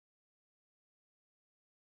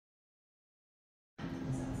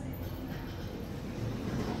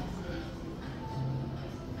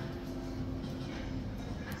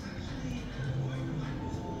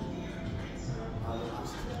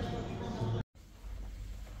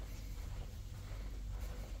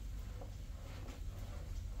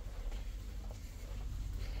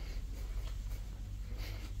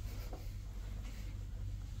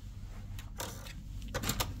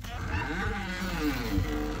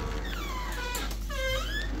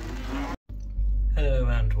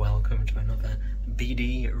to another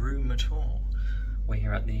BD room tour. We're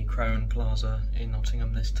here at the Crowne Plaza in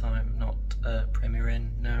Nottingham this time, not Premier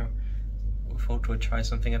Inn, no. We thought we'd try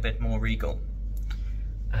something a bit more regal.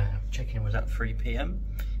 Check-in was at 3 PM.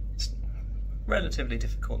 It's a relatively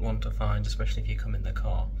difficult one to find, especially if you come in the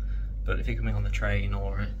car. But if you're coming on the train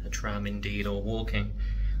or a tram indeed, or walking,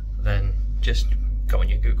 then just go on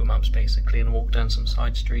your Google Maps basically and walk down some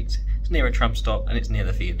side streets. It's near a tram stop and it's near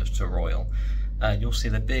the Theatre Royal. You'll see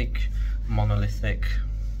the big monolithic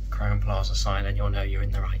Crowne Plaza sign and you'll know you're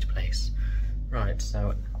in the right place. Right,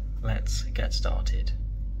 so let's get started.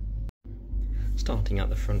 Starting at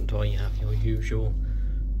the front door, you have your usual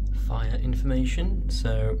fire information.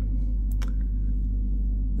 So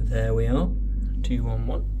there we are,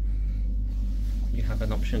 211. You have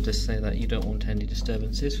an option to say that you don't want any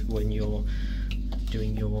disturbances when you're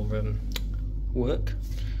doing your work.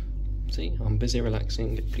 See, I'm busy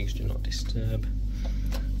relaxing, please do not disturb.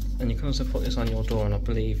 And you can also put this on your door, and I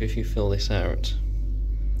believe if you fill this out,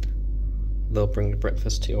 they'll bring the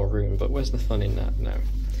breakfast to your room. But where's the fun in that now?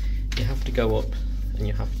 You have to go up and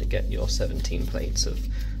you have to get your 17 plates of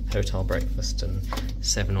hotel breakfast and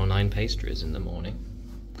 7 or 9 pastries in the morning.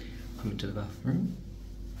 Come into the bathroom.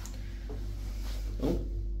 Oh,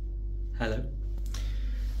 hello.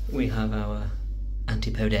 We have our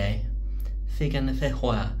antipode fig and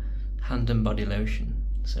feijoa hand and body lotion.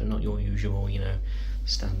 So not your usual, you know,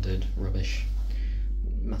 standard rubbish,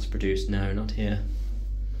 mass produced. No, not here.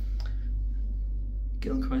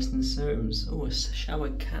 Gilchrist and Soames. Oh, a shower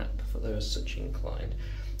cap for those such inclined.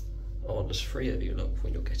 Oh, there's 3 of you, look,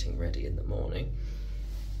 when you're getting ready in the morning.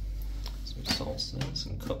 Some salsa,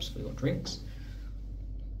 some cups for your drinks.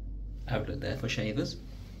 Outlet there for shavers.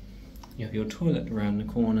 You have your toilet around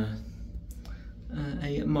the corner.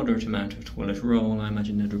 A moderate amount of toilet roll. I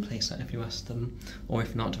imagine they'd replace that if you asked them. Or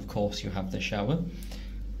if not, of course, you have the shower.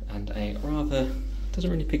 And a rather, doesn't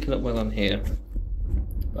really pick it up well on here,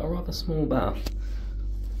 but a rather small bath.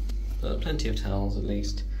 Plenty of towels at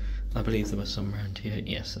least. I believe there was some around here.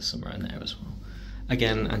 Yes, there's some around there as well.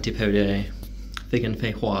 Again, antipode, fig and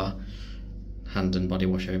feijoa, hand and body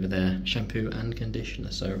wash over there, shampoo and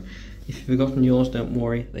conditioner. So if you've forgotten yours, don't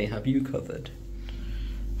worry, they have you covered.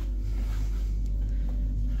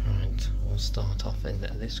 Right, we'll start off in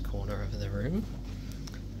this corner of the room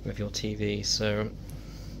with your TV. So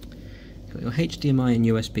you've got your HDMI and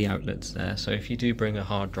USB outlets there, so if you do bring a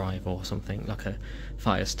hard drive or something like a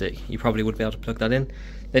Fire Stick, you probably would be able to plug that in.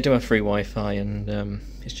 They do have free Wi-Fi, and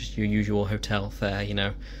it's just your usual hotel fare, you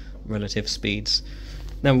know, relative speeds.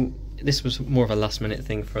 Now, this was more of a last minute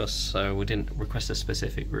thing for us, so we didn't request a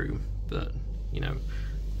specific room, but, you know,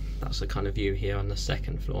 that's the kind of view here on the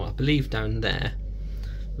 2nd floor. I believe down there,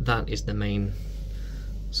 that is the main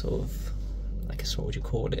sort of, I guess, what would you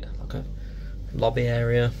call it, like a lobby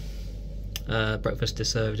area. Breakfast is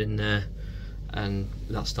served in there, and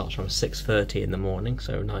that starts from 6:30 in the morning,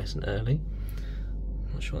 so nice and early.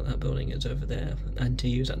 Not sure what that building is over there.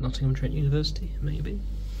 NTU's at Nottingham Trent University, maybe.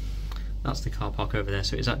 That's the car park over there,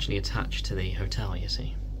 so it's actually attached to the hotel, you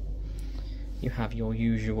see. You have your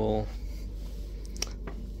usual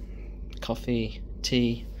coffee,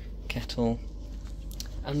 tea, kettle,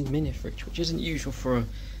 and mini fridge, which isn't usual for a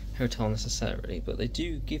hotel necessarily, but they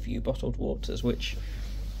do give you bottled waters, which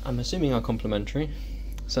I'm assuming are complimentary.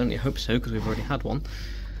 Certainly hope so, because we've already had one.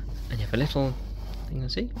 And you have a little thing to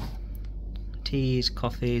see. Teas,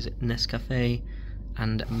 coffees, Nescafe,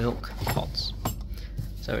 and milk pots.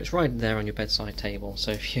 So it's right there on your bedside table.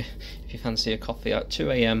 So if you fancy a coffee at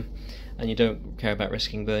 2 AM and you don't care about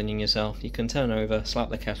risking burning yourself, you can turn over,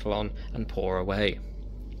 slap the kettle on, and pour away.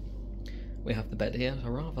 We have the bed here, a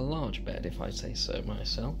rather large bed if I say so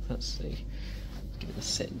myself. Let's see. Let's give it a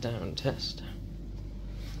sit down test.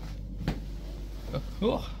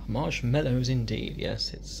 Oh, marshmallows indeed,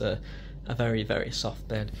 yes, it's a very, very soft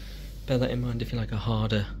bed. Bear that in mind if you like a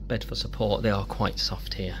harder bed for support, they are quite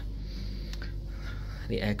soft here.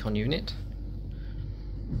 The aircon unit,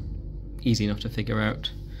 easy enough to figure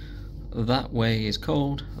out. That way is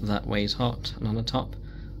cold, that way is hot, and on the top,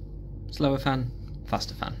 slower fan,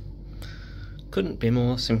 faster fan. Couldn't be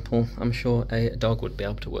more simple. I'm sure a dog would be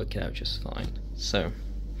able to work it out just fine. So,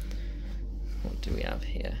 what do we have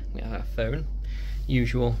here? We have our phone.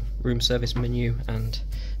 Usual room service menu and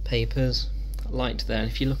papers. Light there, and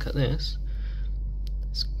if you look at this,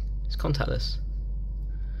 it's contactless.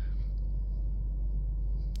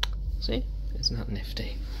 See? Isn't that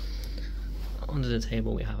nifty? Under the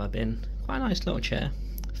table we have our bin. Quite a nice little chair.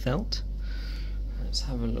 Felt. Let's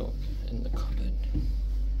have a look in the cupboard.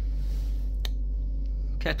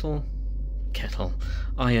 Kettle,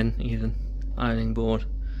 iron even, ironing board,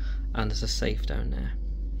 and there's a safe down there.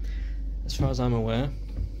 as far as I'm aware,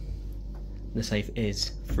 the safe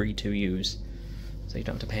is free to use, so you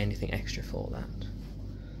don't have to pay anything extra for that.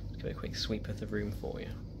 Let's give it a quick sweep of the room for you.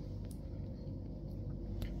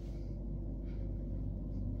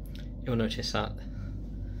 You'll notice that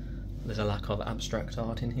there's a lack of abstract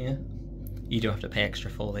art in here. You do have to pay extra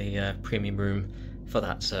for the premium room for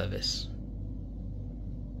that service.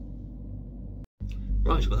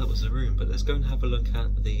 Right, well that was the room, but let's go and have a look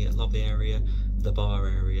at the lobby area, the bar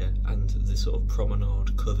area, and the sort of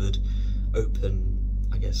promenade covered open,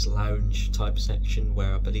 I guess, lounge type section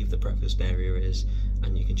where I believe the breakfast area is,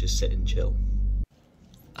 and you can just sit and chill.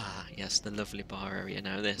 Ah, yes, the lovely bar area.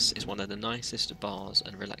 Now this is one of the nicest bars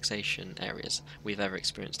and relaxation areas we've ever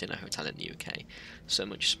experienced in a hotel in the UK. So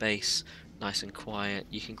much space, nice and quiet.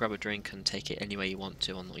 You can grab a drink and take it anywhere you want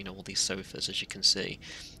to on, you know, all these sofas, as you can see.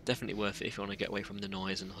 Definitely worth it if you want to get away from the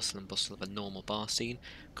noise and hustle and bustle of a normal bar scene.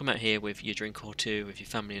 Come out here with your drink or two, with your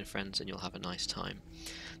family and friends, and you'll have a nice time.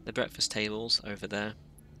 The breakfast tables over there,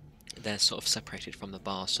 they're sort of separated from the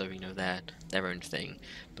bar, so you know they're their own thing,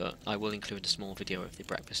 but I will include a small video of the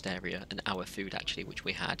breakfast area and our food actually, which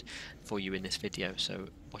we had, for you in this video, so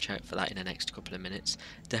watch out for that in the next couple of minutes.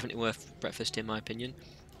 Definitely worth breakfast in my opinion.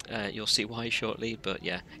 You'll see why shortly, but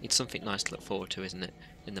yeah, it's something nice to look forward to, isn't it,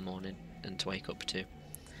 in the morning and to wake up to.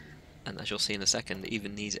 And as you'll see in a second,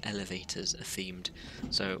 even these elevators are themed.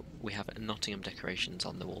 So we have Nottingham decorations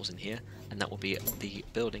on the walls in here, and that will be the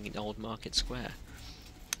building in Old Market Square.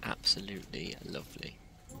 Absolutely lovely.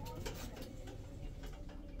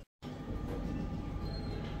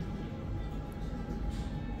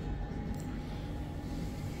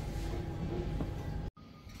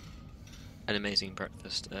 An amazing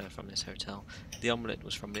breakfast from this hotel. The omelette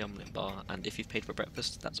was from the omelette bar, and if you've paid for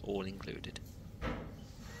breakfast, that's all included.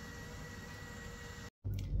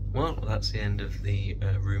 Well, that's the end of the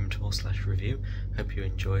room tour / review. Hope you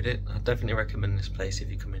enjoyed it. I definitely recommend this place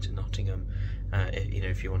if you come into Nottingham. You know,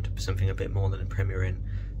 if you want something a bit more than a Premier Inn,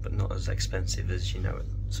 but not as expensive as, you know,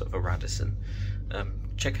 sort of a Radisson.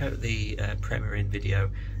 Check out the Premier Inn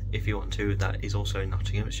video if you want to. That is also in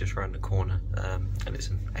Nottingham. It's just around the corner, and it's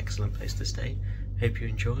an excellent place to stay. Hope you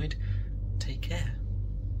enjoyed. Take care.